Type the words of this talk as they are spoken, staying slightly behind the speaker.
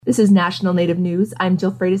This is National Native News. I'm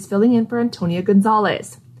Jill Freitas filling in for Antonia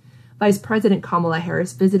Gonzalez. Vice President Kamala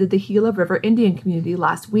Harris visited the Gila River Indian community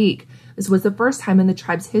last week. This was the first time in the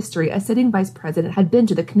tribe's history a sitting vice president had been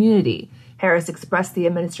to the community. Harris expressed the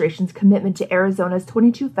administration's commitment to Arizona's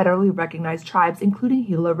 22 federally recognized tribes, including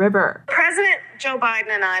Gila River. President Joe Biden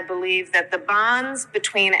and I believe that the bonds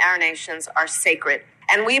between our nations are sacred,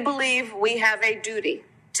 and we believe we have a duty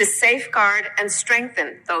to safeguard and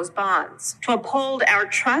strengthen those bonds, to uphold our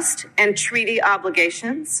trust and treaty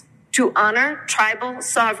obligations, to honor tribal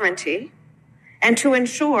sovereignty, and to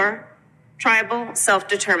ensure tribal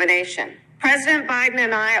self-determination. President Biden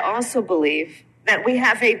and I also believe that we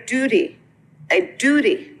have a duty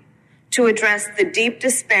to address the deep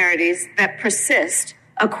disparities that persist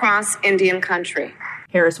across Indian country.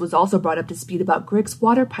 Harris was also brought up to speed about GRIC's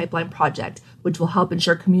water pipeline project, which will help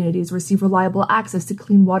ensure communities receive reliable access to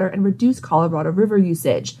clean water and reduce Colorado River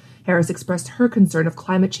usage. Harris expressed her concern of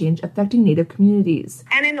climate change affecting Native communities.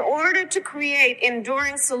 And in order to create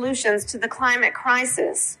enduring solutions to the climate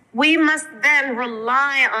crisis, we must then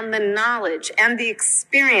rely on the knowledge and the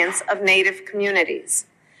experience of Native communities.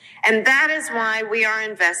 And that is why we are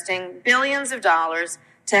investing billions of dollars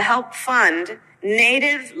to help fund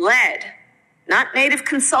Native-led, not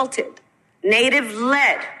Native-consulted,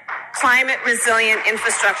 Native-led climate-resilient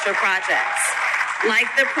infrastructure projects, like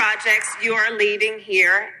the projects you are leading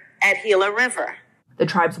here at Gila River. The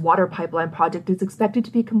tribe's water pipeline project is expected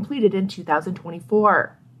to be completed in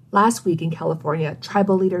 2024. Last week in California,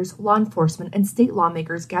 tribal leaders, law enforcement, and state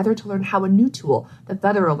lawmakers gathered to learn how a new tool, the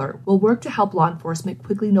Feather Alert, will work to help law enforcement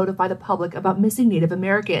quickly notify the public about missing Native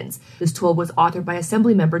Americans. This tool was authored by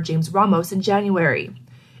Assemblymember James Ramos in January.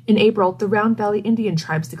 In April, the Round Valley Indian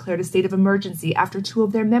tribes declared a state of emergency after 2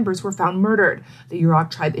 of their members were found murdered. The Yurok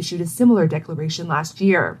tribe issued a similar declaration last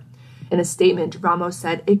year. In a statement, Ramos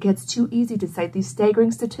said it gets too easy to cite these staggering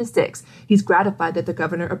statistics. He's gratified that the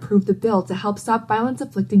governor approved the bill to help stop violence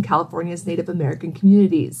afflicting California's Native American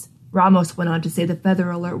communities. Ramos went on to say the Feather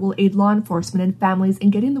Alert will aid law enforcement and families in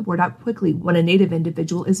getting the word out quickly when a Native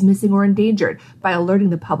individual is missing or endangered by alerting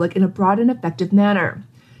the public in a broad and effective manner.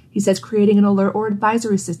 He says creating an alert or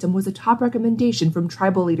advisory system was a top recommendation from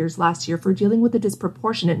tribal leaders last year for dealing with the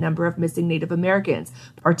disproportionate number of missing Native Americans,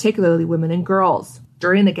 particularly women and girls.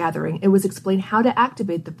 During the gathering, it was explained how to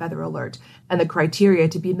activate the Feather Alert and the criteria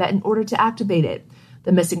to be met in order to activate it.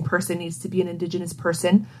 The missing person needs to be an Indigenous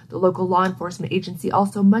person. The local law enforcement agency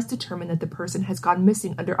also must determine that the person has gone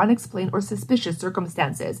missing under unexplained or suspicious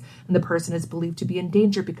circumstances, and the person is believed to be in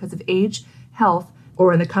danger because of age, health,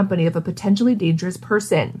 or in the company of a potentially dangerous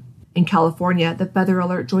person. In California, the Feather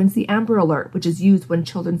Alert joins the Amber Alert, which is used when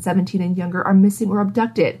children 17 and younger are missing or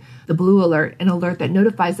abducted. The Blue Alert, an alert that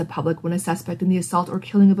notifies the public when a suspect in the assault or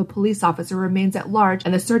killing of a police officer remains at large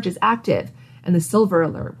and the search is active. And the Silver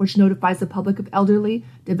Alert, which notifies the public of elderly,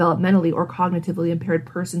 developmentally or cognitively impaired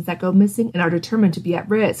persons that go missing and are determined to be at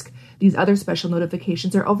risk. These other special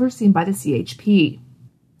notifications are overseen by the CHP.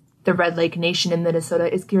 The Red Lake Nation in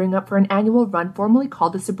Minnesota is gearing up for an annual run formerly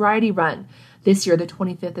called the Sobriety Run. This year, the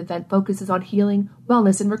 25th event focuses on healing,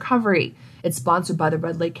 wellness, and recovery. It's sponsored by the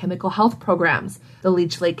Red Lake Chemical Health Programs. The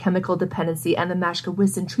Leech Lake Chemical Dependency and the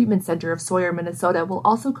Mashka-Wisson Treatment Center of Sawyer, Minnesota will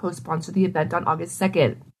also co-sponsor the event on August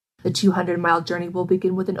 2nd. The 200-mile journey will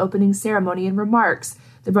begin with an opening ceremony and remarks.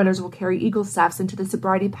 The runners will carry eagle staffs into the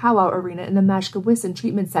Sobriety Powwow Arena in the Mashka-Wisson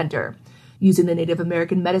Treatment Center. Using the Native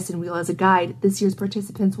American medicine wheel as a guide, this year's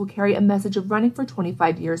participants will carry a message of running for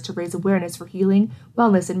 25 years to raise awareness for healing,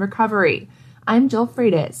 wellness, and recovery. I'm Jill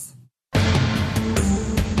Freitas.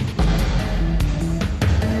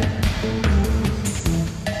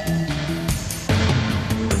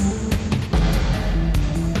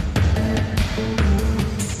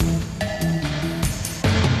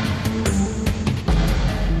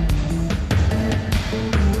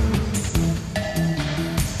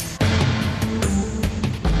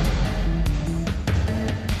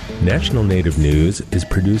 National Native News is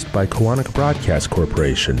produced by Koahnic Broadcast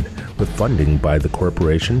Corporation with funding by the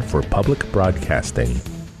Corporation for Public Broadcasting.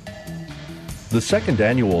 The second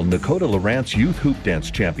annual Nakota Lawrence Youth Hoop Dance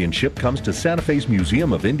Championship comes to Santa Fe's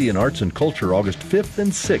Museum of Indian Arts and Culture August 5th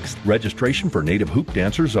and 6th. Registration for Native hoop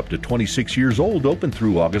dancers up to 26 years old open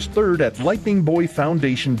through August 3rd at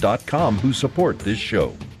lightningboyfoundation.com who support this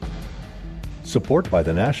show. Support by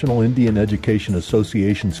the National Indian Education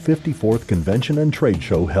Association's 54th Convention and Trade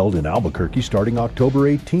Show held in Albuquerque starting October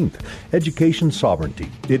 18th. Education Sovereignty.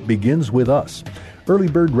 It begins with us. Early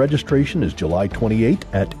bird registration is July 28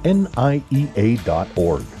 at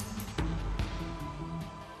niea.org.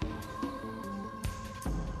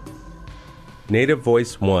 Native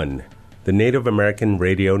Voice One, the Native American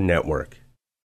Radio Network.